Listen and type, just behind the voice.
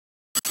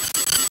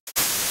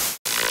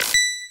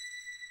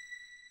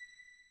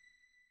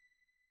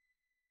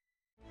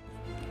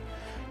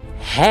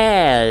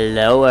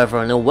Hello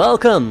everyone and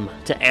welcome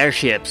to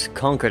Airships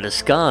Conquer the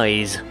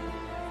Skies.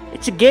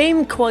 It's a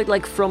game quite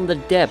like From the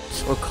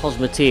Depths or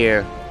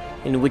Cosmoteer,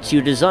 in which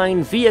you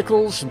design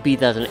vehicles, be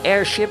that an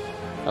airship,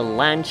 a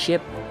landship,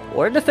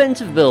 or a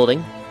defensive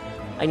building,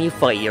 and you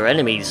fight your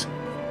enemies.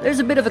 There's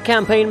a bit of a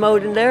campaign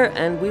mode in there,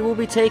 and we will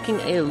be taking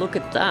a look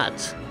at that.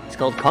 It's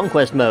called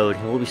Conquest Mode,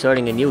 and we'll be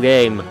starting a new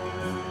game.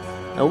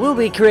 And we'll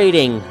be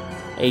creating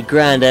a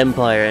grand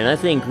empire, and I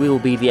think we will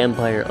be the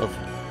empire of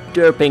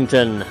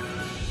Derpington.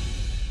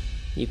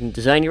 You can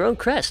design your own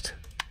crest,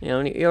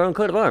 your own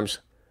coat of arms.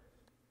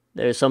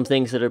 There's some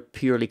things that are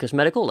purely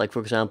cosmetical, like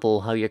for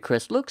example how your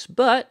crest looks,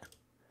 but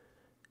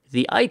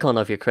the icon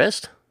of your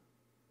crest,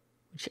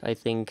 which I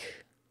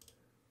think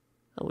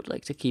I would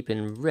like to keep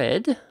in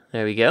red,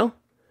 there we go.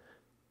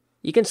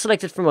 You can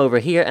select it from over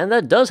here, and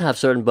that does have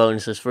certain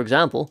bonuses. For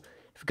example,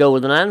 if you go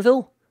with an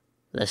anvil,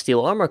 less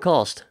steel armor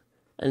cost,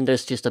 and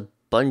there's just a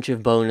bunch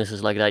of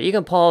bonuses like that. You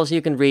can pause,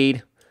 you can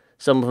read.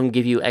 Some of them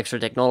give you extra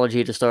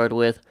technology to start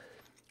with.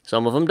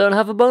 Some of them don't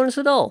have a bonus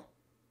at all.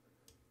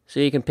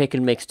 So you can pick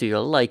and mix to your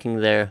liking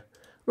there.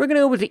 We're going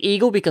to go with the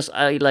eagle because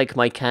I like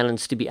my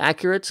cannons to be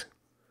accurate.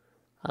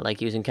 I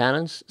like using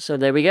cannons. So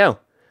there we go.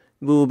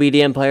 We will be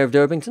the Empire of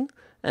Derpington,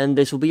 and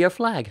this will be our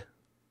flag.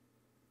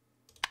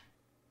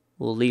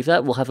 We'll leave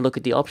that. We'll have a look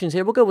at the options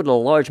here. We'll go with a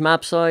large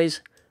map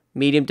size,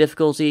 medium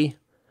difficulty.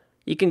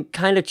 You can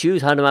kind of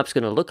choose how the map's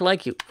going to look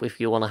like. If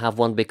you want to have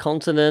one big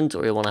continent,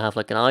 or you want to have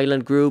like an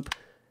island group,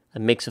 a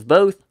mix of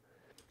both.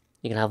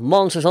 You can have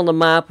monsters on the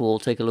map. We'll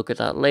take a look at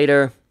that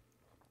later.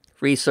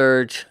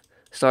 Research,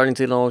 starting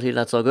technology,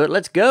 that's all good.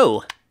 Let's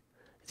go!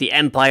 The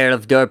Empire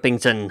of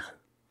Derpington.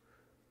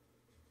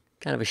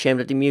 Kind of ashamed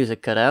that the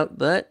music cut out,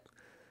 but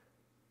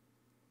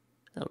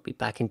that'll be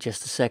back in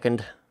just a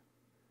second.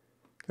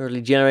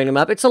 Currently generating a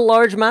map. It's a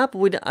large map.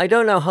 I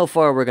don't know how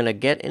far we're going to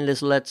get in this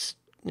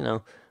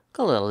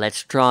call it a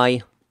let's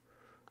try.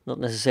 Not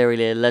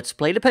necessarily a let's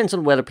play. Depends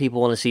on whether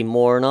people want to see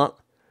more or not.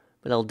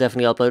 But I'll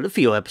definitely upload a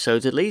few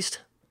episodes at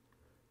least.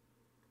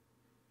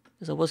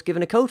 Because I was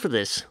given a code for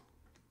this.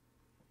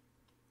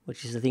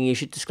 Which is the thing you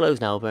should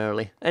disclose now,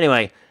 apparently.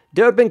 Anyway,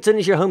 Derpington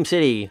is your home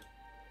city.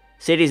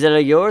 Cities that are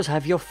yours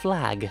have your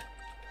flag.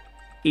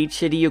 Each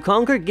city you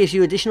conquer gives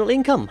you additional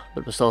income,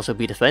 but must also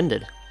be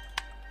defended.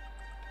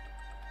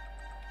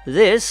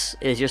 This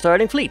is your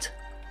starting fleet.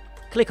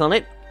 Click on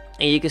it,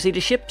 and you can see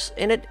the ships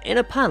in it in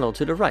a panel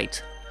to the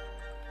right.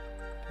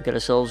 We've got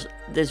ourselves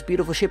this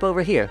beautiful ship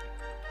over here.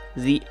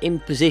 The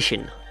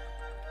Imposition.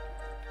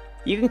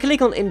 You can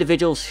click on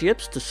individual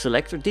ships to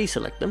select or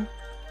deselect them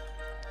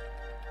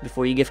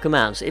before you give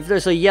commands. If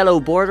there's a yellow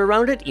border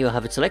around it, you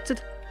have it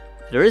selected.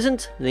 If there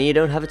isn't, then you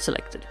don't have it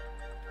selected.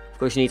 Of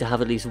course, you need to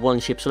have at least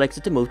one ship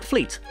selected to move the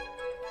fleet.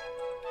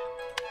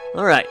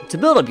 Alright, to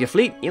build up your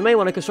fleet, you may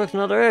want to construct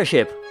another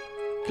airship.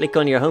 Click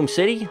on your home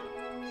city,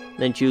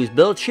 then choose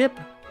Build Ship.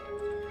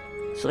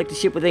 Select the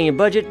ship within your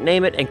budget,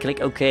 name it, and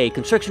click OK.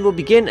 Construction will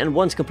begin, and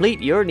once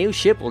complete, your new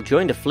ship will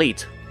join the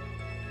fleet.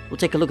 We'll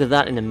take a look at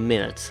that in a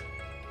minute.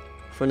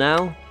 For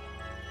now,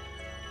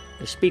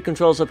 the speed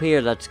controls up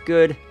here, that's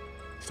good.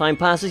 As time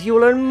passes, you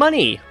will earn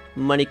money.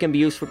 Money can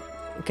be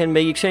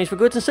exchanged for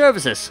goods and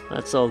services.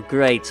 That's all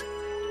great.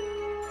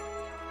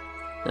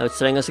 Now it's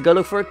telling us to go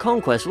look for a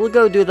conquest. We'll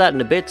go do that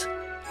in a bit.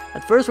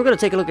 At first, we're going to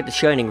take a look at the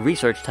shining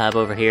research tab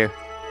over here.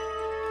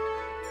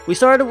 We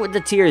started with the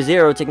tier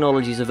 0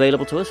 technologies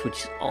available to us,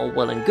 which is all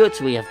well and good.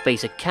 So we have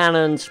basic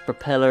cannons,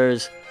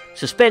 propellers,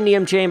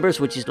 suspendium chambers,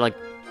 which is like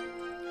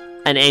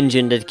an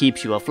engine that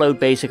keeps you afloat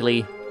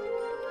basically.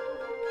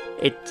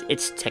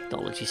 It's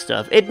technology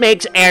stuff. It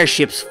makes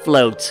airships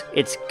float.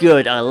 It's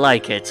good, I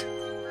like it.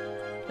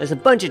 There's a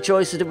bunch of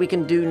choices that we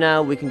can do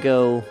now. We can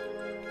go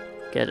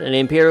get an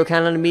Imperial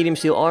cannon and medium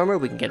steel armor.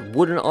 We can get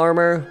wooden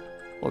armor,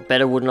 or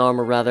better wooden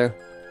armor rather.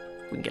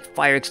 We can get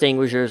fire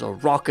extinguishers, or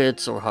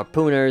rockets, or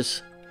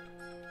harpooners.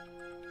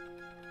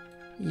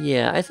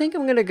 Yeah, I think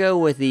I'm gonna go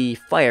with the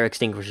fire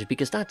extinguishers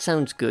because that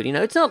sounds good.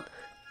 It's not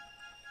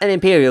an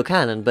Imperial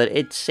cannon, but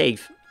it's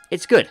safe.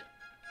 It's good.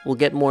 We'll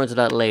get more into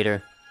that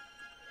later.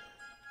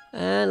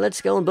 And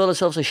let's go and build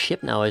ourselves a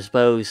ship now, I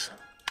suppose.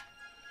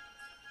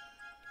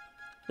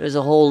 There's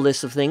a whole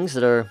list of things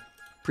that are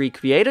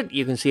pre-created.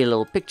 You can see a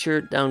little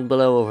picture down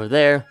below over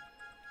there.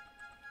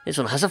 This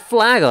one has a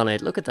flag on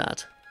it, look at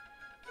that.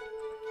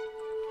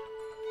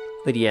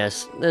 But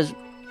yes, there's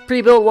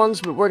pre-built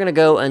ones, but we're going to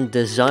go and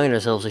design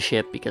ourselves a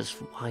ship, because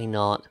why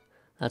not?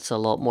 That's a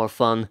lot more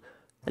fun.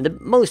 And the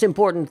most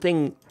important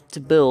thing to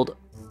build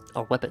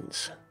are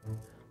weapons.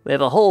 We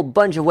have a whole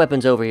bunch of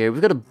weapons over here.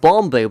 We've got a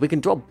bomb bay. We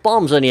can drop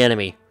bombs on the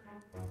enemy.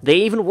 They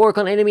even work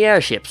on enemy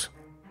airships.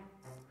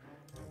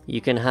 You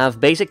can have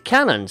basic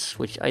cannons,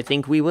 which I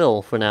think we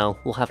will for now.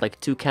 We'll have like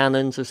 2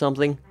 cannons or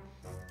something.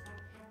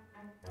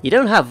 You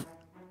don't have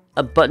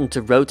a button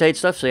to rotate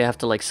stuff, so you have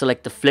to like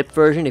select the flip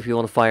version if you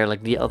want to fire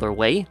like the other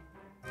way.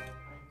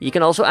 You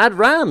can also add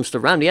rams to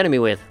ram the enemy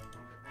with,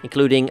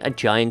 including a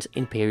giant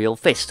Imperial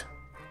fist.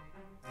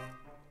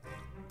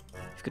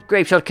 You've got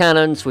grape shot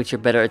cannons, which are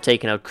better at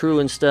taking out crew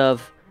and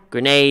stuff.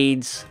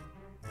 Grenades.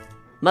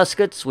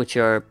 muskets, which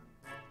are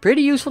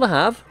pretty useful to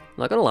have,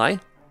 not gonna lie.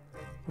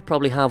 We'll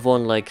probably have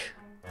one, like,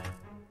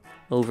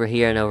 over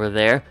here and over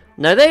there.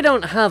 Now, they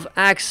don't have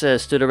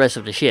access to the rest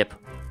of the ship,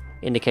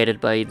 indicated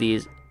by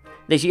these...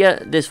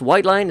 This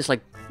white line is,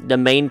 like, the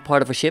main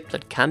part of a ship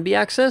that can be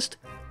accessed.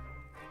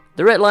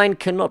 The red line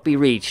cannot be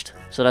reached,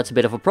 so that's a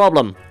bit of a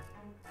problem.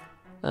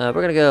 We're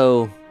gonna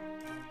go...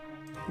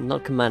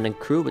 Not command and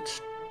crew,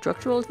 but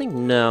structural, I think?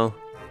 No.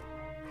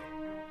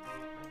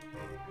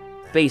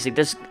 Basic.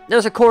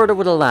 There's a corridor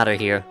with a ladder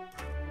here.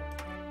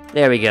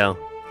 There we go.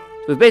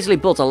 So we've basically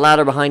built a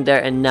ladder behind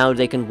there, and now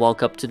they can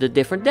walk up to the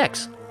different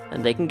decks.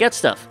 And they can get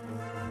stuff.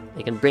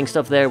 They can bring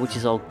stuff there, which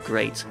is all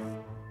great.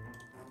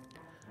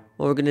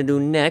 What we're gonna do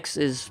next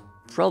is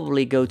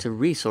probably go to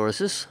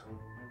resources.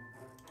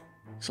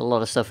 There's a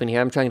lot of stuff in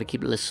here. I'm trying to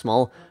keep the list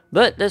small.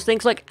 But there's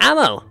things like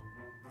ammo.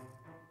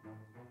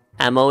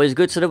 Ammo is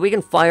good so that we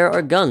can fire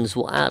our guns.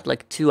 We'll add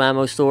like 2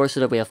 ammo stores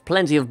so that we have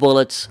plenty of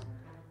bullets.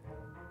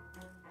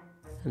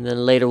 And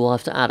then later we'll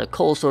have to add a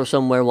coal store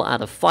somewhere. We'll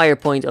add a fire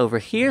point over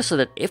here so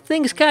that if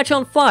things catch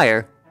on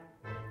fire,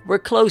 we're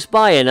close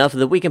by enough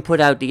that we can put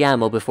out the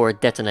ammo before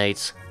it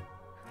detonates.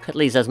 At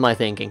least that's my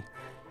thinking.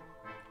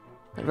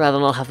 I'd rather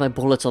not have my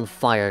bullets on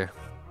fire.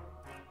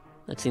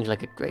 That seems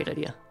like a great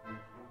idea.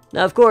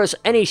 Now, of course,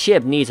 any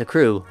ship needs a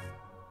crew.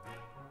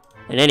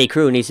 And any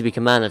crew needs to be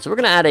commanded. So we're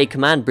going to add a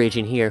command bridge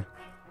in here.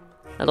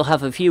 That'll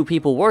have a few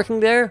people working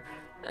there.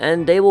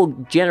 And they will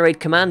generate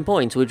command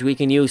points, which we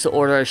can use to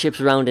order our ships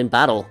around in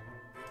battle.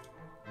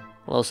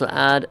 We'll also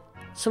add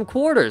some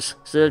quarters,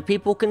 so that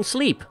people can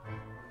sleep.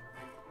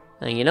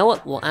 And you know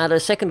what? We'll add a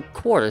second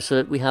quarter, so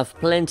that we have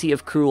plenty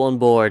of crew on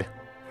board.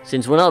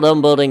 Since we're not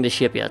done building the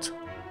ship yet.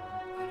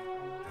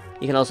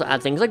 You can also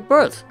add things like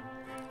berths,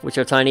 which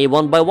are tiny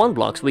 1x1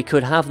 blocks. We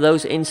could have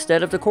those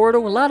instead of the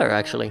corridor with ladder,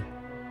 actually.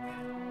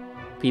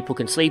 People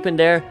can sleep in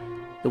there.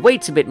 The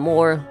weight's a bit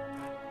more.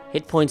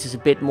 Hit points is a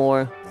bit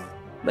more.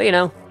 But you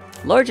know,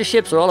 larger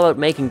ships are all about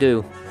making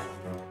do.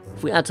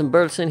 If we add some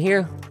berths in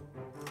here,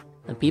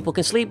 and people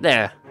can sleep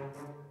there.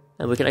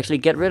 And we can actually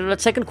get rid of that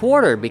second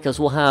quarter, because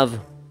we'll have,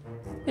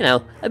 you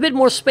know, a bit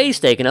more space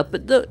taken up.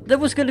 But there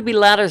was going to be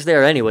ladders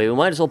there anyway. We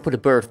might as well put a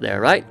berth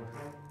there, right?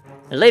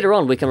 And later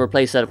on we can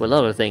replace that with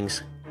other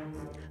things.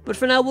 But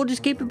for now we'll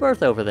just keep the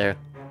berth over there.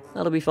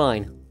 That'll be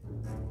fine.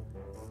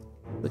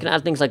 We can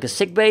add things like a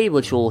sick bay,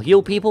 which will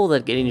heal people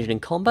that get injured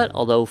in combat.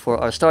 Although for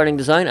our starting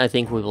design, I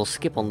think we will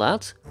skip on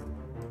that.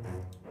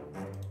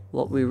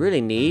 What we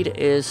really need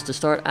is to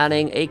start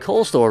adding a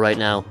coal store right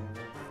now.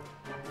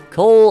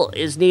 Coal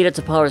is needed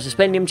to power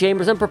suspendium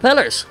chambers and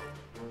propellers.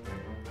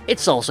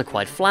 It's also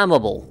quite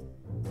flammable,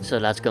 so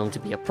that's going to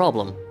be a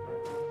problem.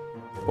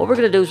 What we're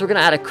going to do is we're going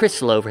to add a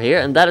crystal over here,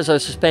 and that is our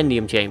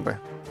suspendium chamber.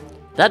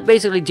 That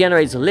basically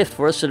generates a lift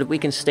for us so that we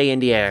can stay in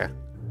the air.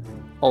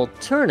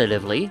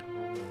 Alternatively,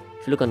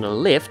 if you look on the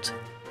lift,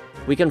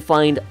 we can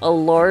find a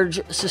large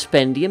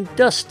suspendium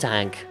dust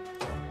tank.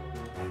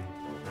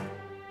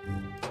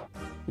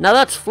 Now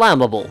that's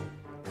flammable.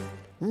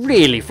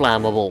 Really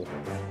flammable.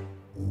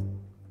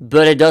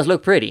 But it does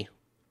look pretty.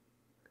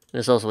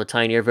 There's also a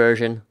tinier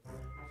version.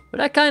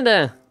 But I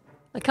kinda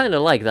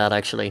like that,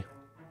 actually.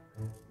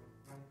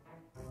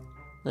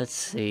 Let's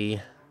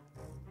see.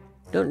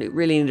 Don't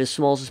really need a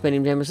small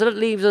suspendium chamber, so that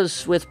leaves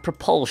us with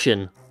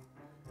propulsion.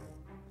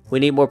 We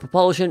need more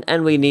propulsion,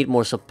 and we need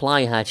more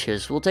supply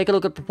hatches. We'll take a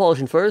look at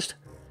propulsion first.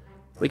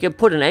 We can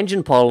put an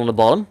engine pod on the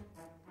bottom.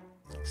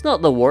 It's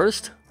not the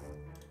worst.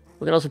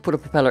 We can also put a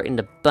propeller in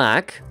the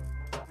back.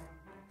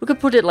 We could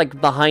put it like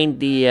behind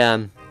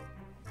the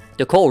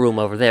coal room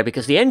over there,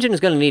 because the engine is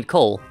going to need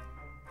coal.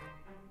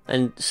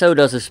 And so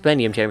does the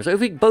suspendium chamber. So if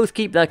we both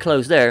keep that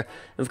close there,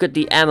 and we've got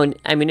the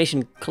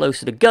ammunition close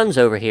to the guns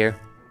over here,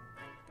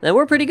 then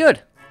we're pretty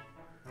good.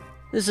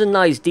 This is a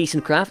nice,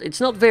 decent craft. It's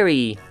not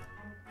very...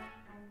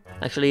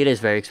 Actually, it is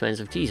very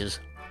expensive. Jesus.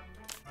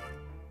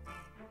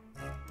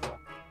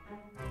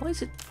 Why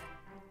is it...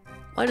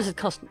 Why does it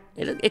cost...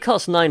 It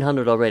costs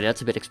 900 already.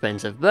 That's a bit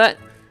expensive. But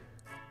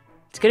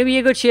it's going to be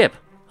a good ship.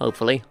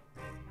 Hopefully.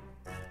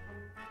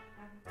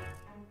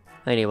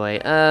 Anyway,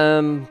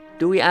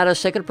 do we add a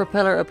second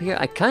propeller up here?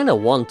 I kind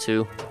of want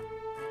to.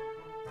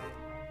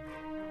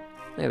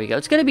 There we go.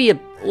 It's going to be a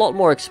lot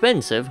more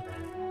expensive.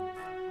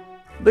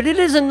 But it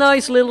is a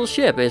nice little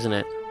ship, isn't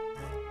it?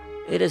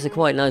 It is a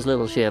quite nice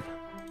little ship.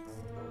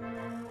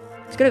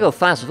 It's going to go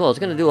fast as well. It's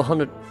going to do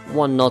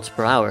 101 knots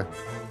per hour.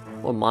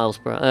 Or miles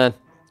per hour.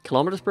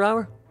 Kilometers per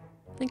hour?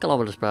 I think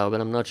kilometers per hour,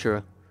 but I'm not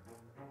sure.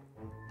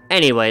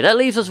 Anyway, that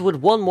leaves us with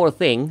one more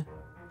thing.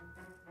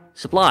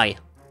 Supply.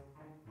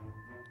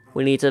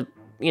 We need to,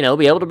 you know,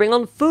 be able to bring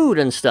on food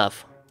and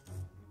stuff.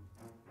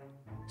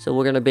 So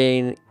we're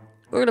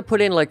gonna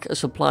put in like a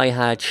supply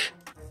hatch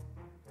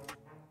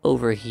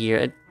over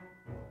here.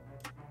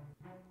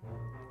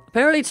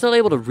 Apparently it's not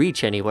able to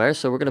reach anywhere,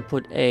 so we're gonna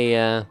put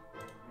a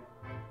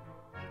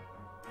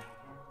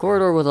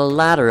corridor with a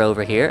ladder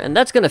over here, and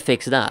that's gonna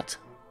fix that.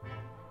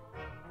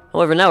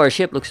 However, now our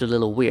ship looks a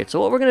little weird.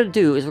 So what we're gonna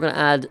do is we're gonna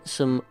add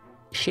some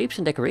shapes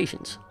and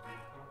decorations.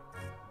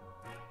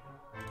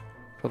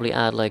 Probably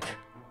add like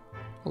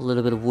A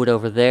little bit of wood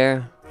over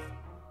there.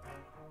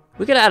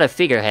 We could add a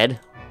figurehead.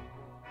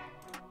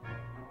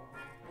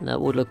 That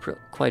would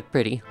look quite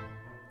pretty.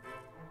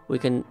 We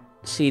can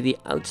see the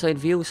outside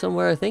view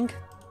somewhere, I think.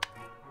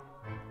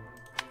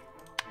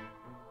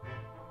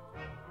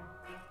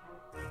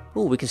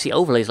 Ooh, we can see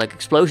overlays like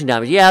explosion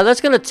damage. Yeah, that's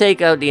gonna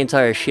take out the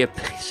entire ship,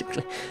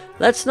 basically.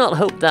 Let's not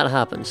hope that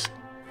happens.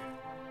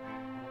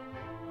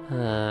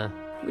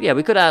 Yeah,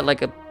 we could add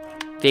like a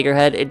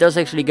figurehead. It does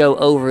actually go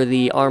over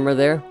the armor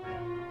there,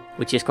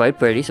 which is quite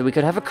pretty. So we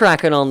could have a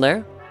kraken on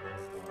there.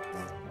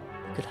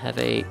 We could have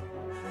a...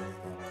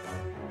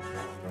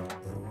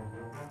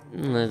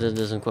 That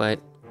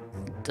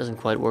doesn't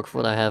quite work for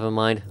what I have in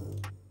mind.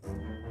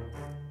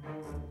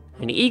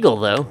 An eagle,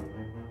 though.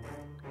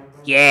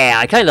 Yeah,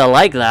 I kind of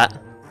like that.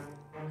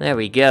 There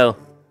we go.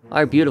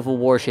 Our beautiful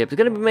warship. It's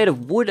going to be made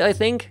of wood, I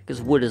think,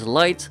 because wood is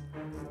light.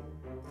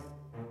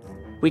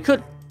 We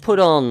could put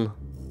on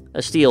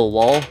a steel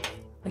wall.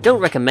 I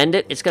don't recommend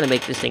it. It's going to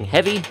make this thing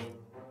heavy.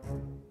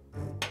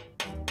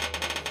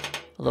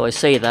 Although I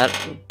say that,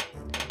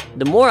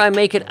 the more I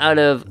make it out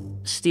of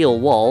steel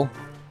wall,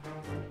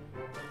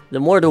 the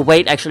more the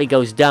weight actually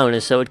goes down,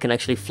 and so it can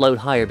actually float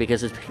higher,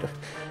 because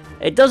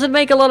it doesn't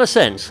make a lot of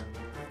sense.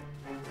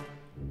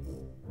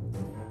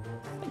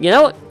 You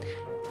know what?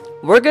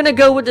 We're gonna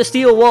go with the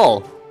steel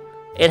wall.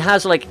 It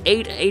has like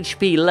 8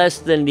 HP less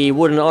than the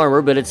wooden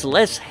armor, but it's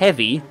less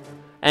heavy,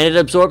 and it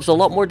absorbs a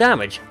lot more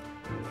damage.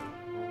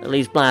 At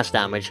least blast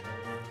damage.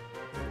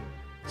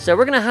 So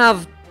we're gonna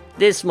have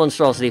this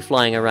monstrosity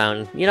flying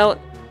around. You know what?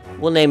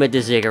 We'll name it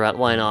the Ziggurat,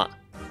 why not?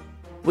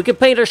 We could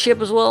paint our ship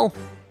as well.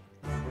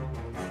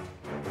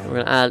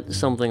 We're gonna add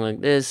something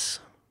like this.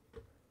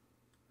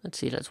 Let's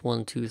see, that's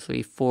 1, 2,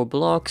 3, 4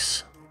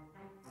 blocks.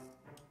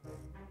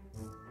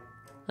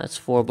 That's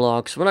 4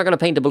 blocks. We're not gonna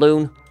paint the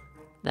balloon.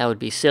 That would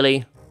be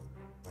silly.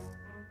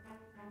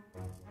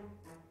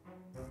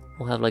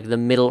 We'll have like the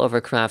middle of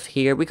our craft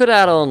here. We could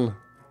add on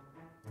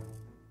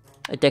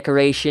a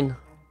decoration.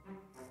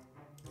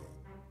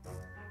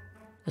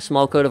 A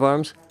small coat of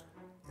arms.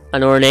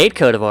 An ornate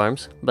coat of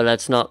arms. But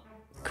that's not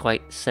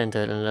quite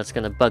centered, and that's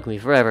gonna bug me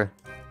forever.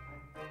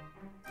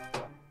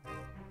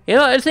 You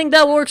know, I think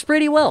that works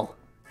pretty well.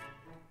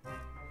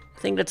 I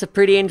think that's a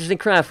pretty interesting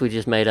craft we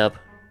just made up.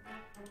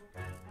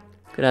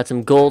 Could add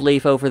some gold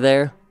leaf over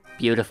there.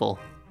 Beautiful.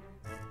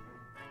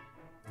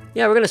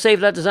 Yeah, we're gonna save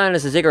that design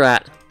as a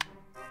ziggurat.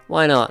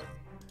 Why not?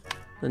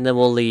 And then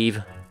we'll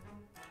leave.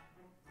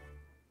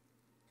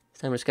 It's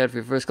time to scout for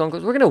your first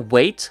conquest. We're gonna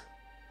wait.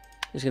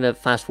 Just gonna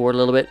fast forward a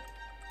little bit.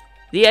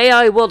 The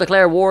AI will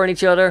declare war on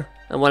each other.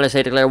 And when I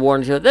say declare war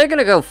on each other, they're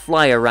gonna go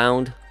fly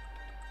around.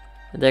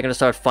 And they're gonna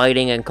start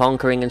fighting and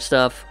conquering and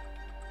stuff.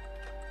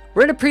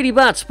 We're in a pretty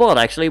bad spot,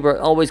 actually. We're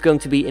always going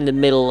to be in the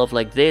middle of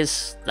like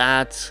this,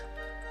 that,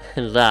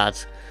 and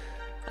that.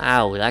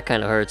 Ow, that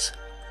kind of hurts.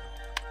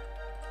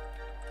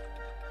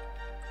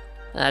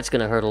 That's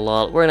gonna hurt a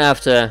lot. We're gonna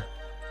have to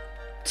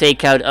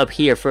take out up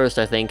here first,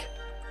 I think.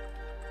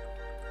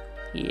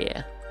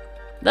 Yeah.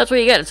 That's what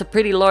you get. It's a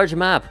pretty large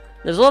map.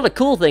 There's a lot of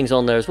cool things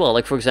on there as well.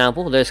 Like, for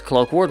example, there's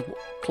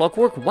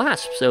clockwork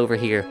wasps over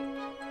here.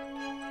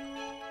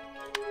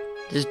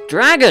 There's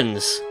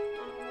dragons!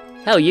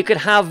 Hell, you could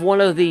have one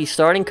of the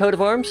starting coat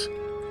of arms.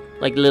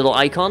 Like the little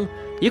icon.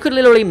 You could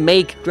literally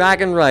make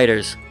dragon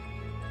riders.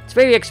 It's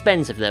very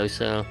expensive though,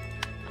 so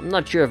I'm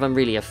not sure if I'm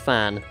really a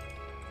fan.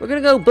 We're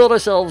gonna go build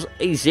ourselves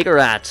a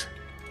ziggurat.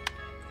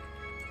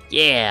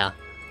 Yeah.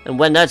 And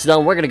when that's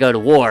done, we're gonna go to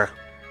war.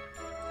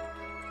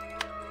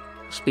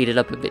 Speed it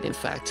up a bit, in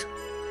fact.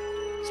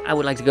 So I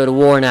would like to go to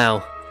war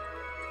now.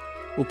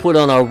 We'll put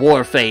on our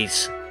war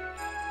face.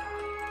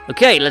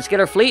 Okay, let's get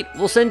our fleet.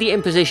 We'll send the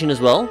imposition as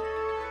well.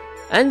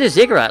 And the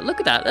ziggurat. Look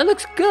at that. That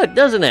looks good,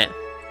 doesn't it?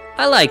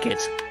 I like it.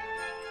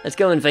 Let's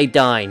go invade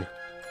Dine.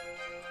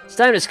 It's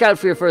time to scout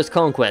for your first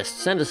conquest.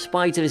 Send a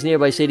spy to this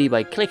nearby city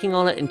by clicking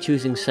on it and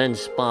choosing Send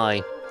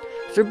Spy.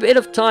 After a bit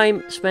of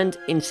time spent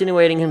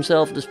insinuating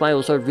himself, the spy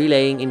will start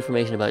relaying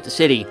information about the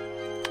city.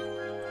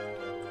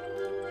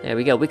 There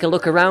we go. We can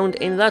look around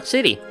in that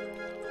city.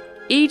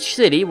 Each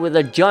city with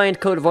a giant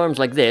coat of arms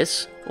like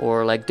this,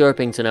 or like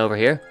Derpington over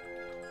here,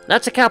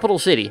 that's a capital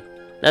city.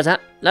 That's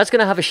going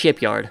to have a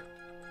shipyard.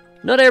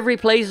 Not every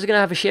place is going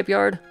to have a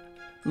shipyard.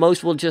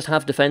 Most will just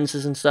have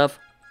defenses and stuff.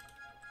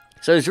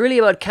 So it's really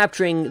about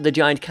capturing the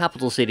giant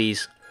capital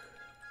cities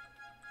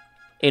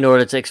in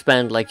order to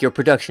expand like your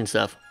production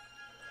stuff.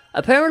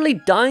 Apparently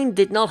Dine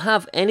did not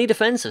have any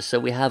defenses, so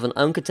we have an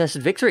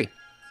uncontested victory.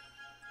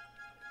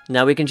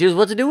 Now we can choose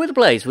what to do with the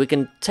place. We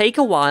can take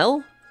a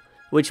while,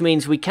 which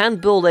means we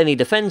can't build any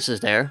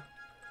defenses there.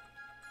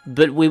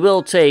 But we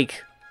will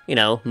take, you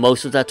know,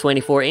 most of that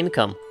 24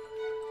 income.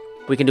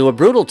 We can do a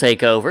brutal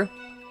takeover.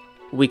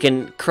 We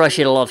can crush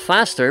it a lot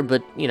faster,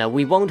 but, you know,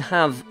 we won't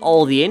have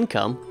all the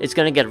income. It's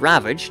going to get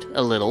ravaged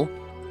a little.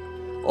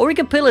 Or we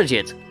can pillage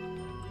it.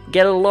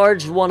 Get a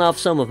large one-off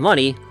sum of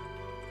money.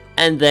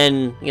 And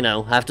then, you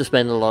know, have to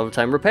spend a lot of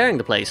time repairing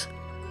the place.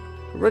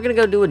 We're going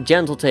to go do a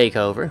gentle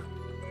takeover.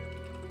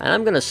 And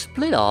I'm going to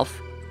split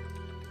off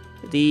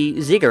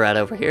the ziggurat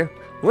over here.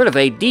 We're in a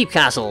very deep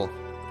castle.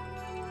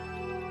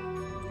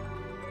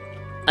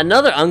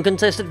 Another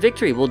uncontested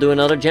victory. We'll do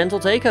another gentle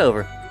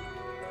takeover.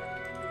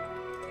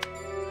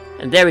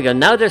 And there we go.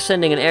 Now they're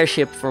sending an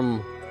airship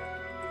from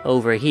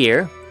over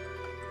here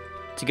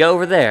to go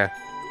over there.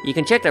 You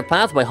can check their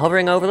path by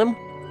hovering over them.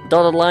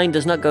 Dotted line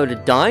does not go to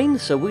dine,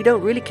 so we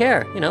don't really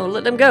care. You know,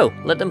 let them go.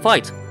 Let them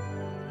fight.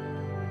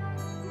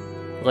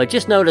 Well, I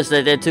just noticed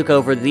that they took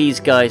over these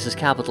guys as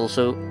capital,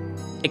 so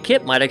a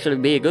kip might actually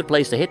be a good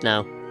place to hit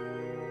now.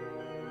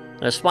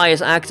 Our spy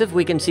is active.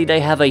 We can see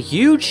they have a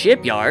huge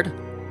shipyard.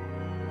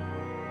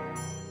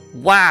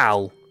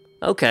 Wow.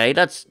 Okay,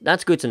 that's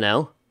good to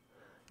know.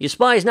 Your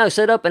spy is now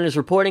set up and is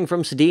reporting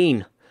from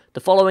Sedine. The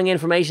following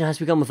information has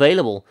become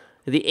available.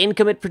 The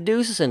income it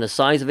produces and the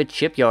size of its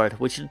shipyard,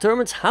 which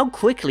determines how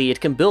quickly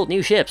it can build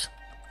new ships.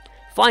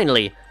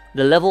 Finally,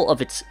 the level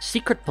of its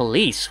secret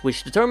police,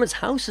 which determines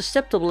how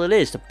susceptible it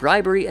is to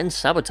bribery and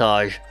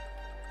sabotage.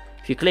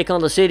 If you click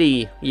on the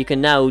city, you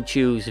can now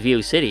choose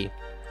View City,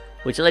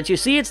 which lets you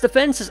see its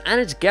defenses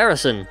and its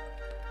garrison.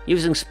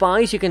 Using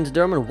spies, you can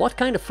determine what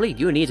kind of fleet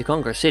you need to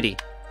conquer a city.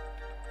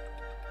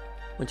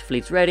 Once your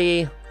fleet's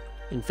ready,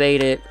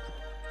 invade it.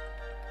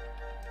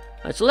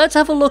 Alright, so let's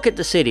have a look at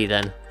the city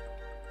then.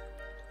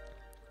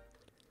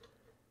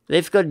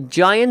 They've got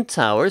giant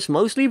towers,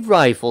 mostly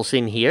rifles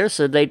in here,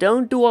 so they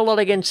don't do a lot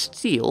against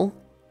steel.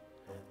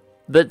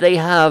 But they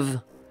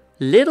have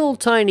little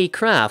tiny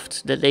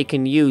craft that they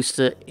can use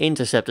to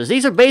intercept us.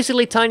 These are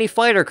basically tiny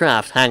fighter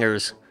craft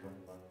hangars.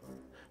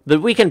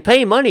 But we can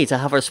pay money to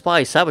have our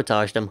spies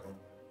sabotage them.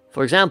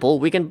 For example,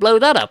 we can blow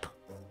that up.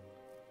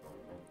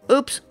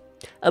 Oops.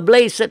 A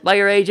blaze set by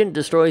your agent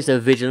destroys the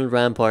vigilant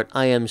rampart.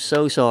 I am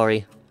so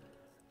sorry.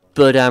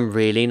 But I'm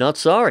really not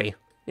sorry.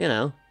 You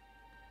know.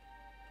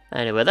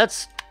 Anyway,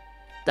 that's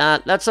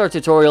our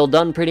tutorial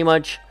done pretty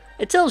much.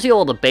 It tells you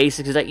all the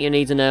basics that you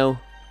need to know.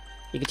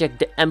 You can check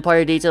the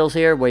Empire details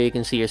here, where you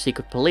can see your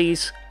secret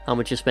police, how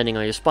much you're spending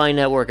on your spy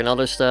network and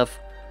other stuff.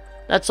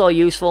 That's all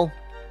useful.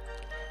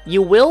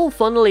 You will,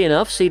 funnily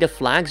enough, see the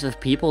flags of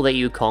people that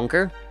you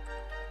conquer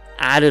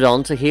added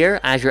onto here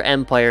as your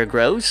empire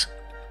grows,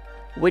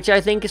 which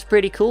I think is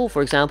pretty cool.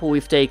 For example,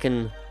 we've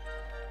taken,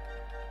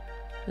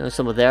 you know,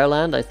 some of their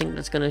land. I think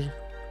it's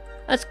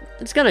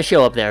gonna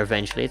show up there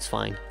eventually. It's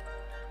fine.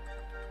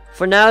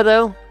 For now,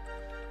 though,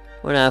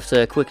 we're gonna have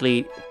to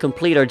quickly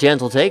complete our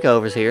gentle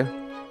takeovers here,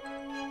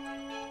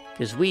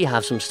 because we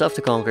have some stuff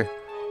to conquer.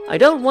 I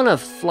don't want to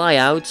fly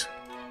out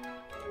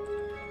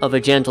of a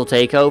gentle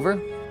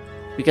takeover,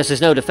 because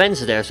there's no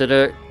defenses there, so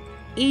they're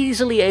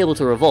easily able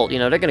to revolt. You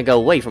know, they're going to go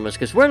away from us,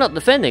 because we're not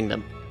defending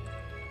them.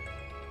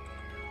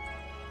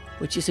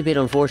 Which is a bit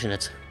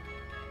unfortunate.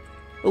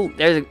 Oh,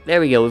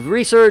 there we go. We've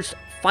researched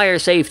fire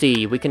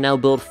safety. We can now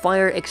build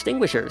fire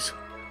extinguishers.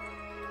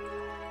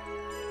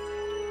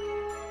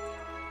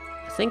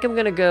 I think I'm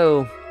going to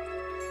go...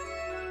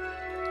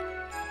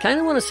 kind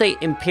of want to say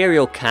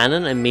Imperial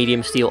Cannon and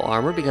Medium Steel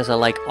Armor, because I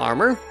like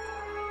armor.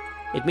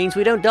 It means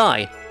we don't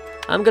die.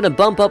 I'm going to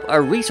bump up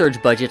our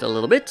research budget a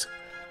little bit,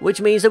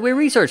 which means that we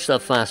research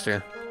stuff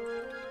faster.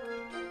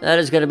 That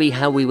is going to be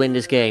how we win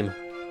this game.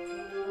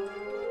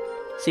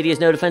 City has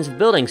no defensive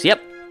buildings.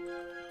 Yep.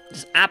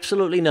 There's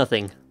absolutely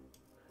nothing.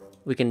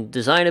 We can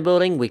design a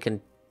building. We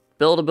can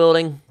build a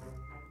building.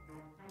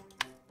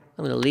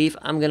 I'm going to leave.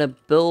 I'm going to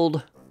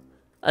build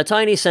a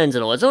tiny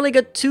sentinel. It's only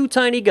got 2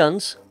 tiny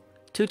guns.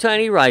 2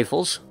 tiny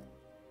rifles.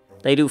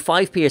 They do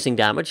 5 piercing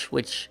damage,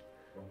 which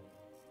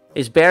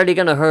is barely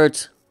going to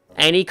hurt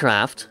any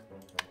craft.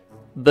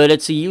 But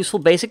it's a useful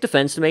basic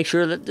defense to make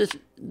sure that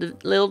the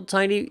little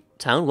tiny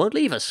town won't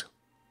leave us.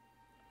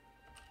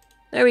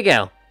 There we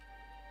go.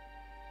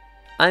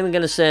 I'm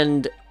going to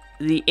send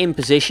the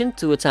Imposition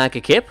to attack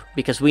a kip,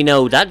 because we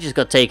know that just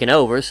got taken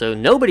over, so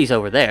nobody's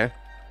over there.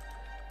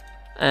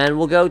 And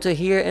we'll go to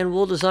here and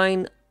we'll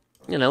design,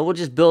 you know, we'll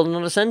just build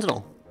another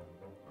sentinel.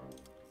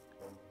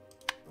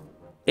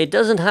 It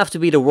doesn't have to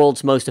be the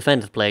world's most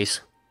defended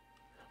place.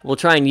 We'll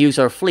try and use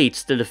our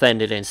fleets to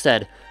defend it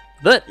instead.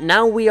 But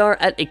now we are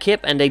at a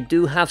kip and they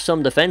do have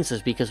some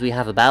defenses because we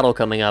have a battle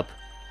coming up.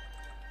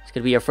 It's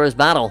going to be our first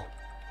battle.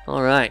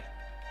 Alright.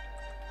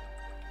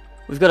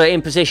 We've got our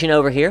Imposition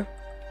over here.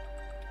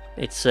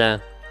 It's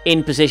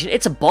in position.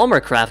 It's a bomber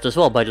craft as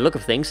well by the look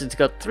of things. It's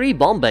got 3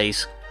 bomb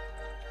bays.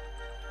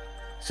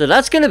 So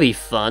that's going to be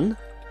fun.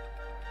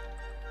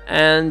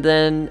 And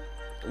then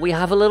we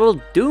have a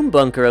little Doom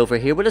bunker over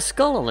here with a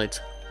skull on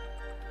it.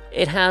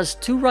 It has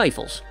 2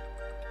 rifles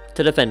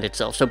to defend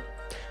itself. So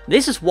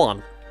this is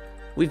 1.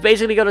 We've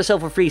basically got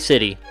ourselves a free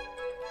city.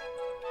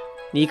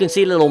 You can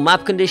see little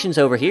map conditions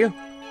over here.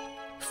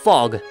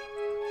 Fog.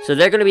 So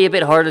they're going to be a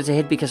bit harder to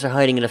hit because they're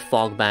hiding in a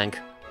fog bank.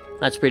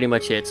 That's pretty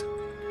much it.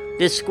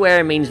 This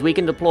square means we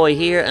can deploy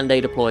here and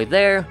they deploy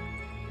there.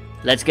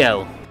 Let's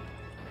go.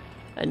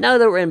 And now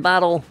that we're in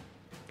battle,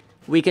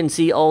 we can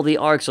see all the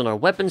arcs on our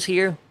weapons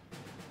here.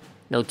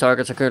 No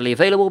targets are currently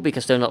available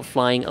because they're not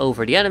flying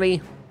over the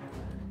enemy.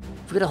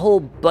 We've got a whole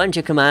bunch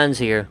of commands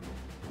here.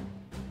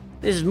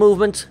 This is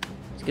movement.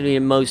 It's going to be the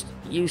most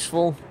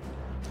useful.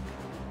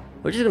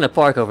 We're just going to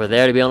park over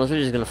there, to be honest. We're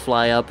just going to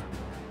fly up.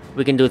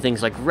 We can do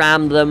things like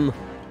ram them,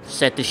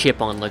 set the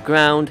ship on the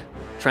ground,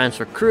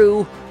 transfer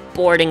crew,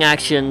 boarding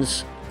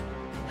actions,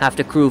 have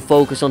the crew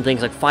focus on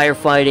things like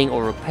firefighting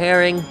or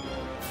repairing,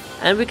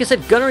 and we can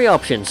set gunnery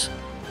options.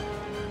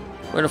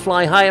 We're going to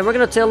fly high and we're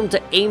going to tell them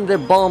to aim their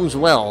bombs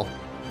well.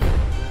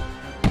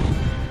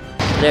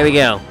 There we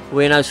go.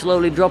 We're now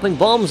slowly dropping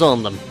bombs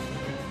on them.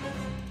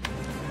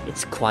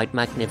 It's quite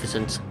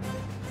magnificent.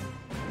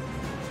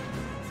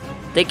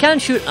 They can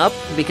shoot up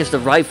because the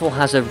rifle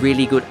has a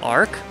really good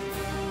arc.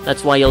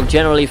 That's why you'll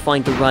generally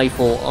find the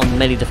rifle on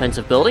many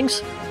defensive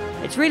buildings.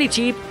 It's really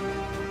cheap,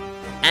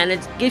 and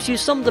it gives you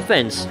some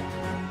defense.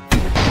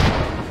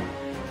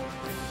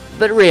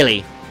 But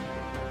really,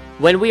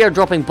 when we are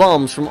dropping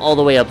bombs from all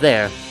the way up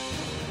there,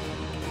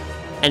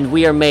 and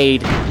we are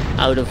made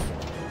out of...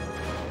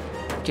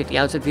 Check the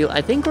outside view.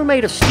 I think we're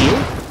made of steel.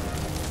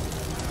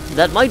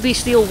 That might be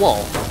steel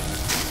wall.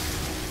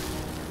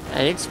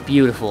 And it's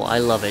beautiful. I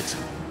love it.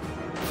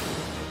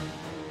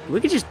 We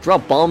could just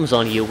drop bombs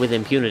on you with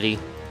impunity.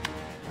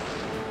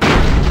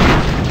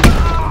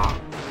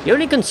 The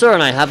only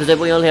concern I have is that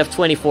we only have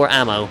 24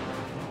 ammo.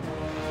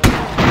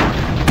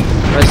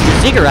 Whereas the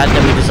ziggurat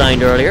that we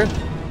designed earlier,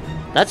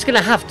 that's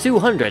gonna have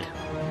 200.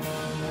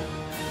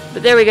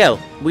 But there we go.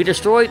 We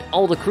destroyed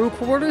all the crew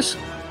quarters,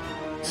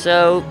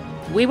 so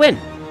we win.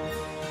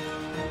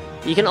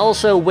 You can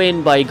also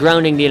win by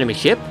grounding the enemy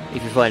ship,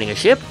 if you're fighting a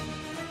ship,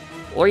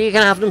 or you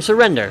can have them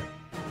surrender.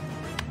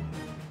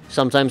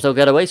 Sometimes they'll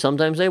get away,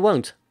 sometimes they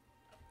won't.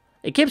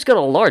 Ikip's got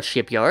a large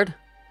shipyard.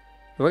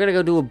 We're gonna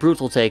go do a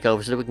brutal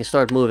takeover so that we can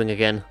start moving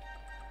again.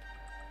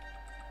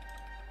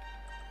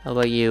 How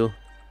about you?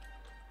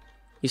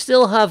 You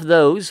still have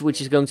those,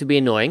 which is going to be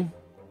annoying.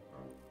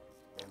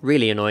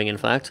 Really annoying, in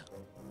fact.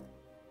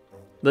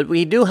 But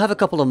we do have a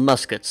couple of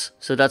muskets,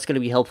 so that's going to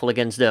be helpful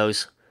against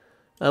those.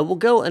 We'll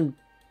go and...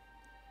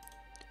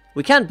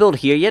 We can't build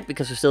here yet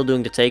because we're still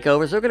doing the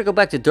takeover, so we're going to go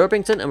back to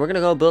Derpington and we're going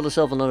to go build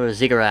ourselves another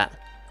ziggurat.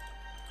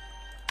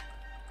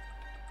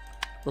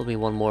 Build me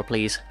one more,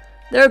 please.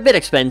 They're a bit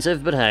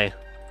expensive, but hey.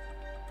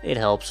 It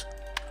helps.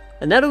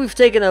 And now that we've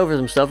taken over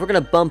some stuff, we're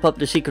going to bump up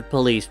the secret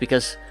police,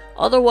 because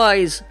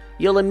otherwise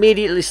you'll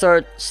immediately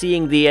start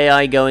seeing the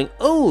AI going,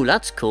 oh,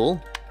 that's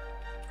cool.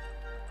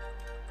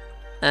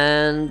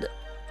 And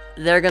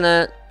they're going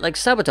to, like,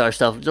 sabotage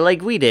stuff,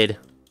 like we did.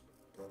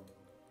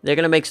 They're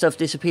going to make stuff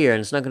disappear, and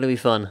it's not going to be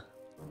fun.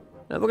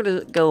 Now we're going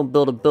to go and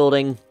build a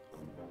building.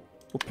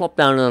 We'll plop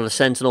down another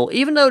sentinel,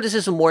 even though this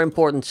is a more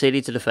important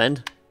city to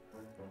defend.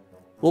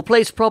 We'll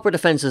place proper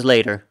defenses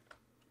later.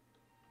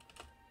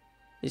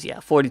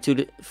 Yeah,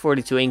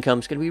 42 income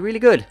is going to be really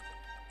good.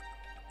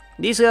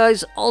 These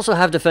guys also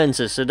have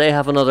defenses, so they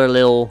have another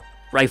little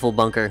rifle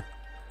bunker.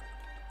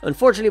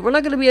 Unfortunately, we're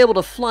not going to be able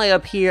to fly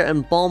up here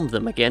and bomb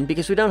them again,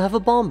 because we don't have a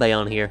bomb bay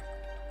on here.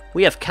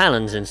 We have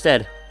cannons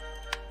instead.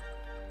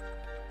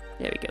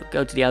 There we go.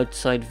 Go to the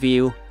outside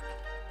view.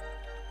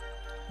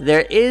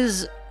 There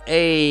is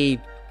a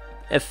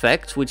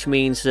effect, which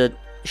means that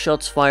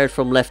shots fired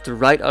from left to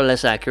right are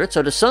less accurate.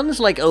 So the sun's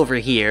like over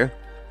here,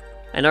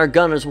 and our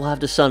gunners will have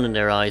the sun in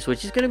their eyes,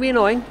 which is going to be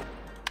annoying.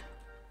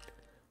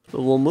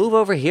 But we'll move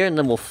over here and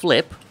then we'll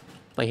flip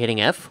by hitting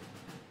F.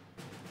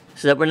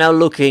 So that we're now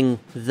looking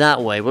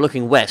that way. We're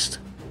looking west.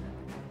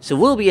 So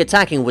we'll be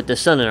attacking with the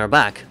sun in our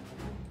back.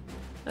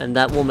 And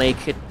that will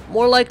make it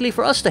more likely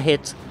for us to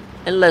hit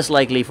and less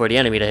likely for the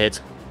enemy to hit.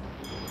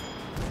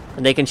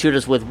 And they can shoot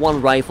us with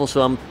one rifle,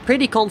 so I'm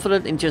pretty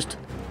confident in just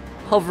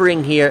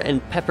hovering here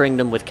and peppering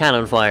them with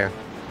cannon fire.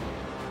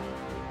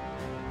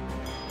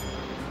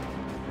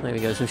 There we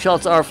go, some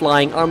shots are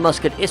flying. Our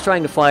musket is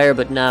trying to fire,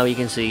 but now you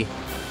can see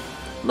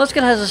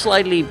musket has a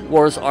slightly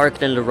worse arc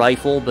than the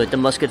rifle, but the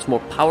musket's more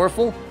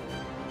powerful,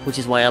 which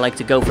is why I like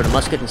to go for the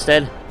musket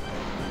instead.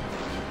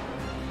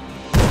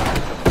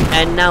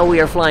 And now we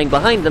are flying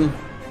behind them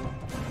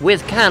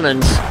with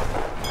cannons,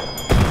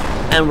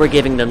 and we're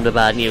giving them the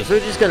bad news. We're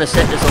just going to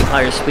set this on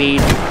higher speed.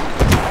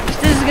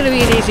 This is going to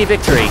be an easy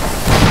victory.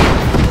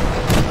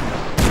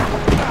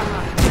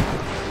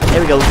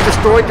 There we go,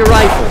 destroyed the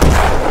rifle.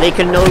 They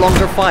can no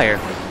longer fire.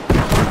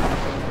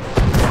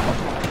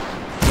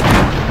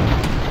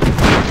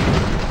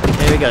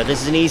 There we go,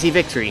 this is an easy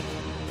victory.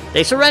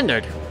 They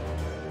surrendered.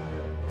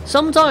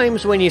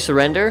 Sometimes when you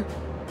surrender,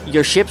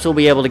 your ships will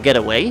be able to get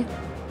away.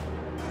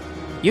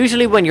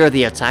 Usually when you're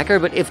the attacker,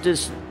 but if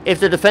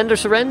the defender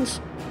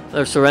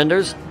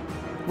surrenders,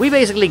 we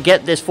basically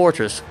get this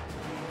fortress.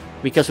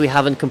 Because we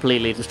haven't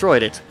completely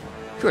destroyed it.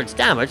 Sure, it's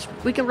damaged,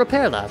 but we can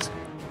repair that.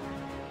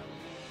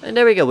 And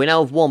there we go, we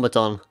now have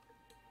Wombaton.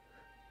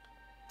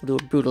 We'll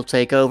do a brutal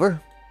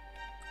takeover.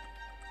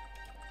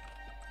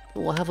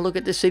 We'll have a look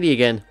at this city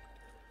again.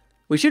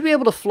 We should be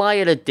able to fly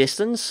at a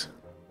distance.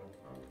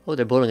 Oh,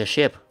 they're building a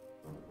ship.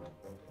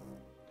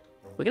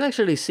 We can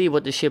actually see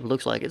what the ship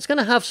looks like. It's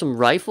gonna have some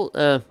rifle...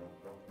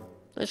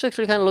 This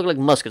actually kind of look like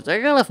muskets.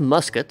 They're gonna have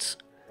muskets.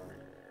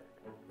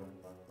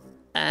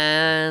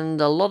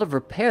 And a lot of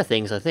repair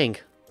things, I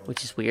think.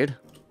 Which is weird.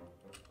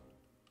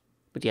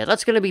 But yeah,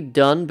 that's gonna be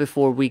done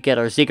before we get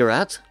our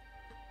ziggurat.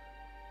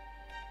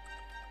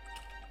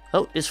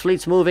 Oh, this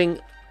fleet's moving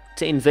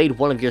to invade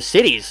one of your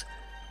cities.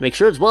 Make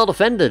sure it's well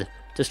defended.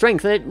 To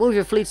strengthen it, move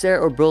your fleets there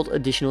or build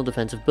additional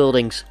defensive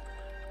buildings.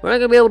 We're not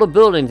going to be able to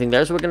build anything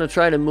there, so we're going to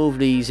try to move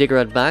the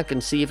ziggurat back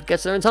and see if it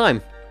gets there in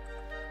time.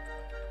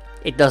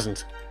 It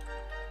doesn't.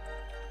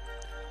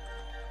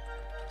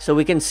 So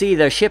we can see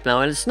their ship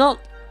now, and it's not...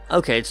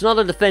 Okay, it's not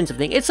a defensive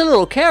thing. It's a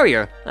little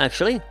carrier,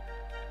 actually.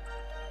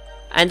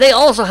 And they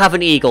also have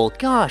an eagle.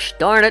 Gosh,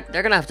 darn it.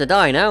 They're going to have to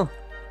die now.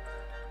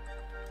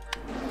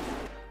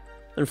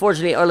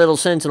 Unfortunately, our little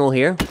sentinel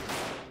here.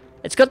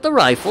 It's got the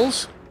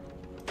rifles.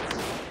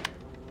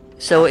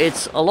 So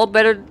it's a lot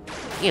better.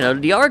 You know,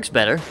 the arc's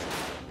better.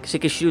 Because it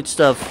can shoot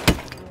stuff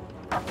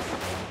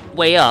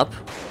way up.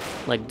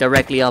 Like,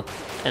 directly up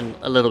and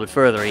a little bit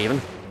further,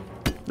 even.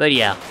 But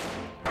yeah.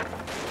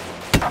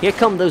 Here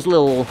come those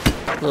little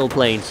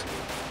planes.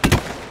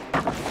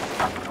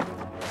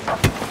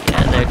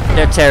 Yeah,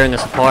 they're tearing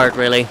us apart,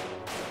 really.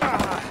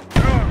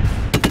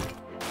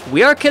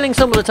 We are killing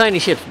some of the tiny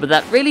ships, but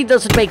that really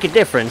doesn't make a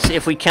difference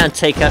if we can't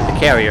take out the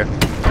carrier.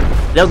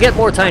 They'll get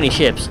more tiny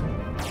ships.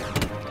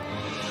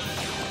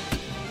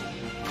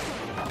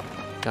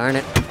 Darn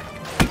it.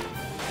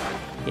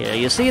 Yeah,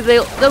 you see,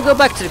 they'll go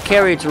back to the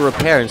carrier to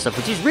repair and stuff,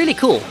 which is really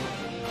cool.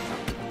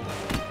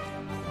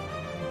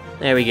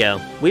 There we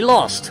go. We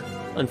lost.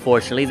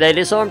 Unfortunately, they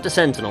disarmed the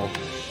sentinel.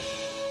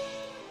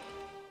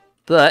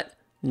 But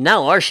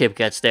now our ship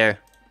gets there.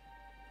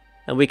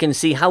 And we can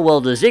see how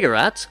well the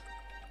ziggurat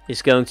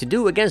is going to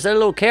do against their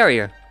little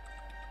carrier.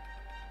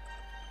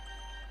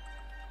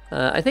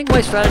 I think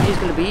my strategy is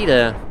going to be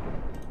to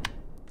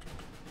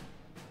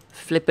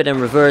flip it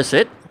and reverse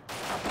it.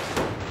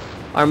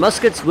 Our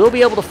muskets will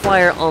be able to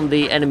fire on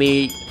the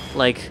enemy,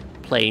 like,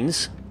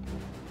 planes.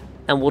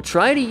 And we'll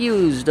try to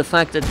use the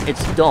fact that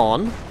it's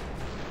dawn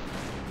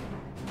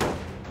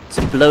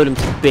to blow them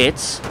to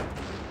bits.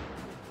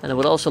 And I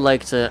would also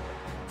like to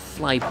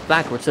fly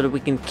backwards so that we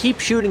can keep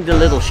shooting the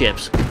little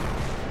ships.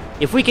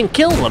 If we can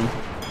kill them,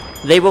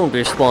 they won't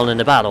respawn in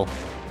the battle.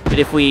 But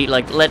if we,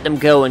 like, let them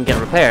go and get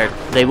repaired,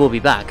 they will be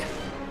back.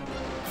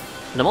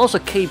 And I'm also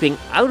keeping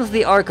out of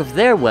the arc of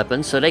their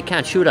weapons so they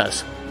can't shoot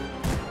us.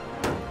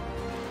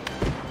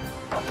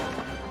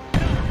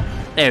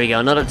 There we go,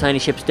 another tiny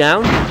ship's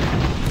down.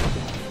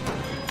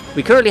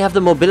 We currently have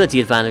the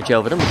mobility advantage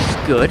over them, which is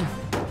good.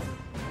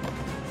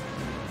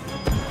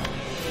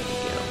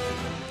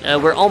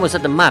 We're almost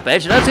at the map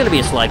edge, that's going to be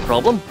a slight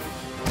problem.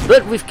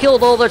 But we've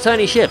killed all their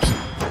tiny ships.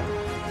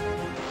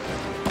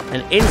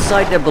 And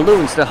inside their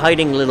balloons, they're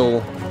hiding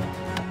little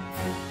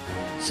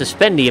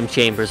suspendium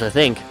chambers, I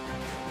think.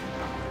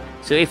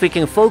 So if we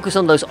can focus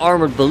on those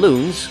armored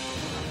balloons,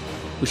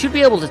 we should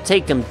be able to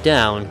take them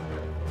down.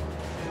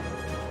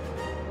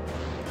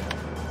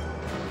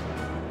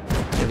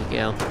 There we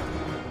go.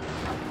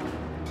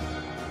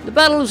 The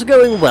battle is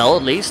going well,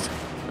 at least.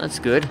 That's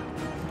good.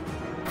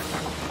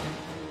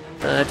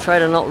 Try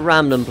to not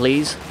ram them,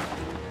 please.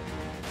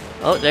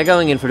 Oh, they're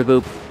going in for the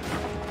boop.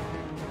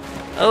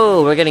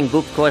 Oh, we're getting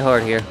booped quite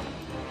hard here.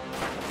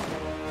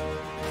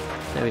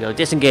 There we go.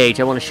 Disengage.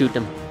 I want to shoot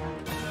them.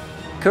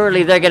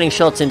 Currently, they're getting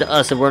shots into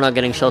us, and we're not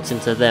getting shots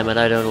into them, and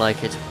I don't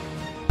like it.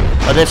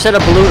 Oh, they've set a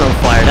balloon on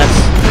fire. That's...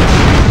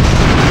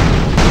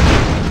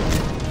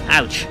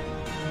 Ouch.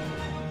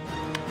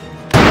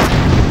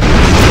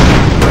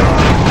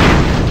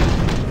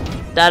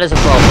 That is a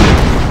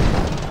problem.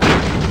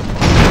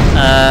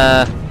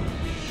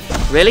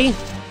 Really?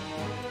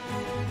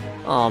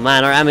 Oh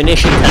man, our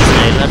ammunition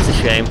detonated. That's a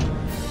shame.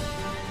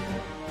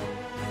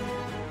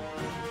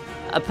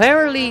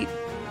 Apparently,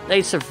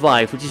 they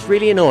survived, which is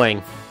really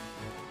annoying.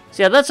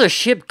 So yeah, that's our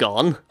ship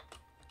gone.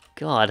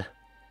 God.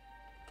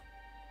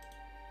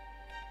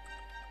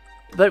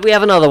 But we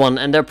have another one,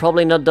 and they're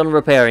probably not done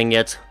repairing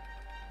yet.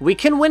 We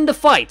can win the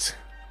fight.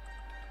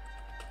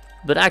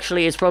 But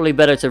actually, it's probably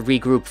better to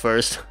regroup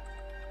first.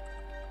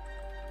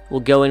 We'll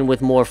go in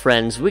with more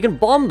friends. We can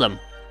bomb them.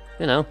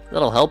 You know,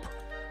 that'll help.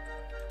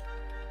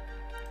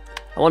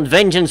 I want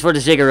vengeance for the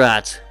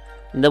ziggurat.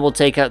 And then we'll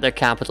take out their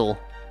capital.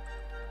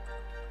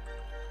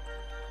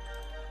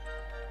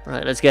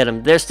 Right, let's get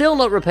them. They're still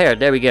not repaired.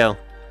 There we go.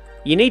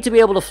 You need to be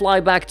able to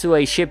fly back to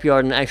a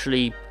shipyard and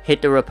actually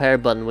hit the repair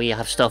button when you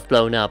have stuff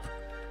blown up.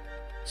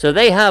 So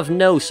they have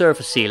no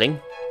surface ceiling.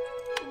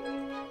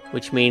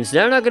 Which means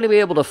they're not going to be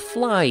able to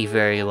fly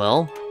very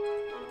well.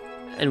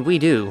 And we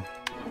do.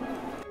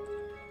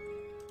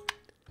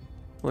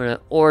 We're going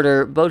to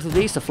order both of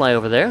these to fly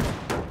over there.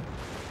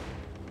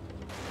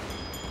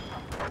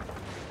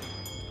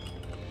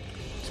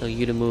 So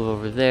you to move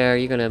over there.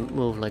 You're going to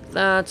move like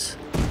that.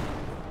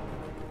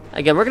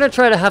 Again, we're going to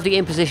try to have the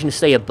imposition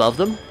stay above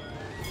them.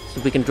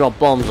 So we can drop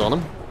bombs on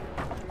them.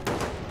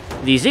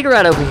 The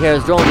ziggurat over here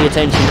has drawn the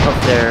attention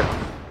of their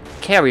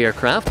carrier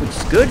craft, which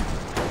is good.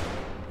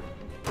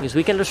 Because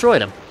we can destroy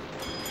them.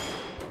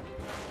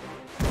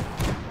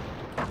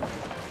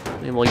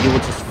 Meanwhile, you will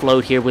just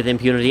float here with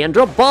impunity and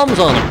drop bombs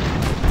on them.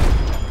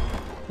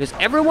 Because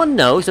everyone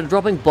knows that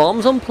dropping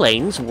bombs on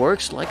planes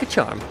works like a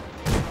charm.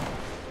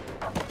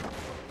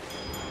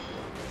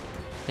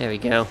 There we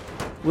go.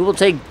 We will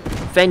take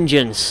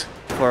vengeance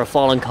for our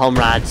fallen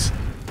comrades.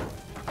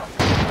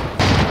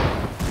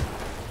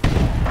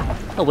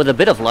 Oh, with a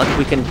bit of luck,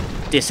 we can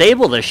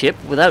disable the ship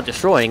without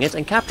destroying it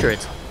and capture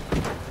it.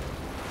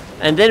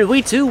 And then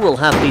we too will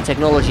have the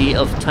technology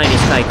of tiny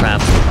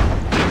skycraft.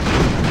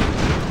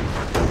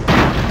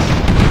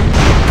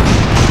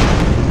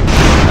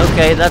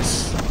 Okay,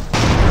 that's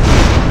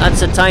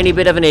a tiny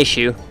bit of an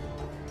issue.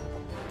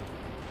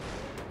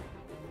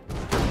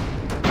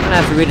 I'm gonna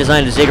have to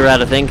redesign the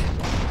ziggurat, I think.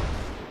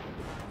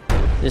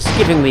 It's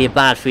giving me a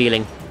bad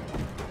feeling.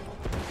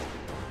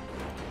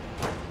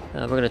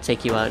 We're gonna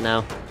take you out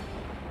now.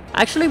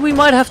 Actually, we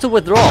might have to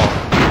withdraw.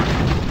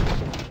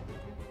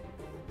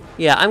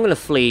 Yeah, I'm gonna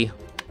flee.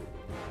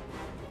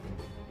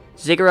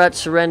 Ziggurat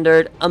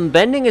surrendered.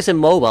 Unbending is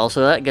immobile,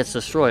 so that gets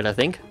destroyed, I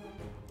think.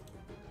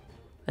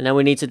 And now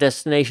we need a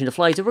destination to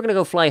fly to. We're gonna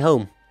go fly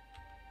home.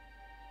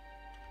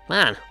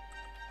 Man.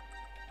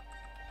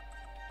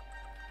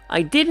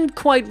 I didn't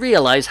quite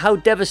realize how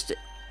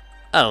devastating...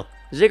 Oh,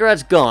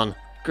 Ziggurat's gone.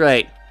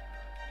 Great.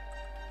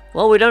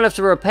 Well, we don't have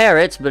to repair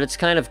it, but it's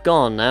kind of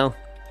gone now.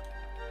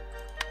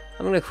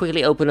 I'm going to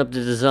quickly open up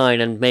the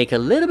design and make a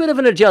little bit of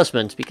an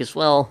adjustment, because,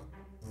 well,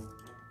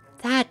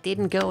 that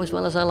didn't go as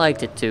well as I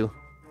liked it to.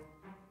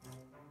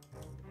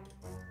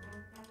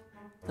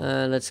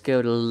 Let's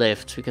go to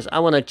lift, because I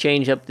want to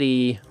change up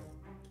the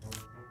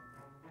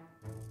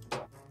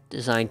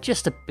design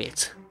just a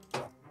bit.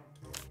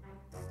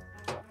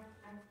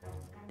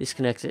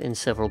 Disconnected in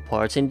several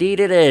parts. Indeed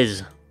it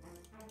is.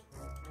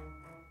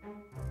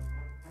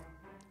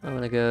 I'm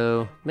gonna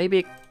go maybe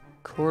a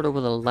corridor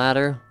with a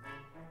ladder.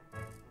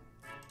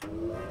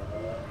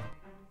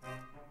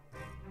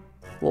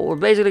 What we're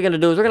basically gonna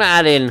do is we're gonna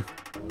add in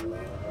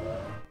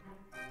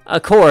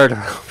a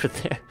corridor over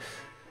there.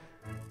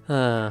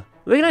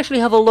 We can actually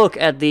have a look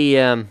at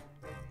the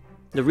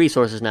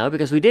resources now,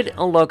 because we did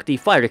unlock the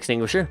fire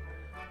extinguisher.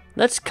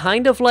 That's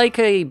kind of like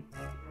a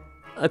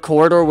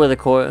corridor with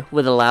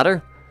a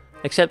ladder,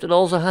 except it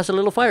also has a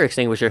little fire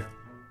extinguisher.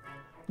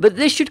 But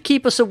this should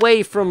keep us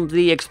away from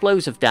the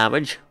explosive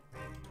damage.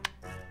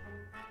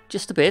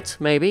 Just a bit,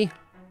 maybe.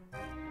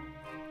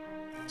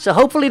 So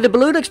hopefully the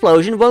balloon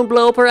explosion won't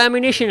blow up our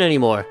ammunition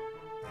anymore.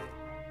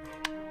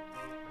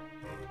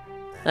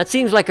 That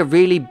seems like a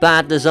really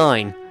bad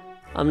design.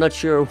 I'm not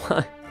sure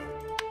why.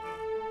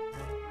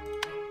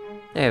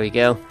 There we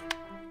go.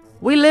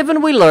 We live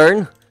and we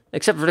learn.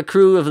 Except for the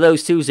crew of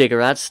those two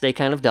ziggurats, they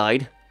kind of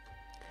died.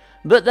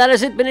 But that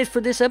has been it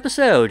for this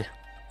episode.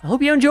 I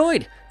hope you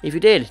enjoyed. If you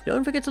did,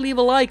 don't forget to leave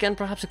a like and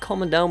perhaps a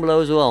comment down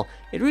below as well.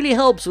 It really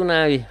helps when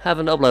I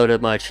haven't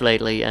uploaded much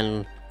lately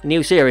and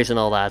new series and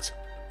all that.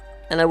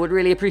 And I would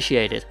really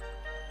appreciate it.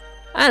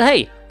 And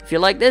hey, if you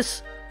like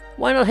this,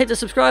 why not hit the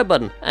subscribe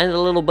button and the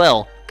little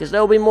bell, because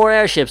there will be more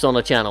airships on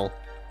the channel.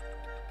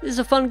 This is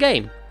a fun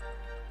game.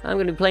 I'm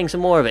going to be playing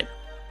some more of it.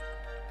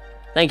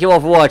 Thank you all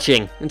for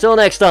watching. Until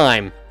next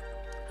time,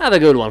 have a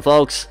good one,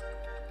 folks.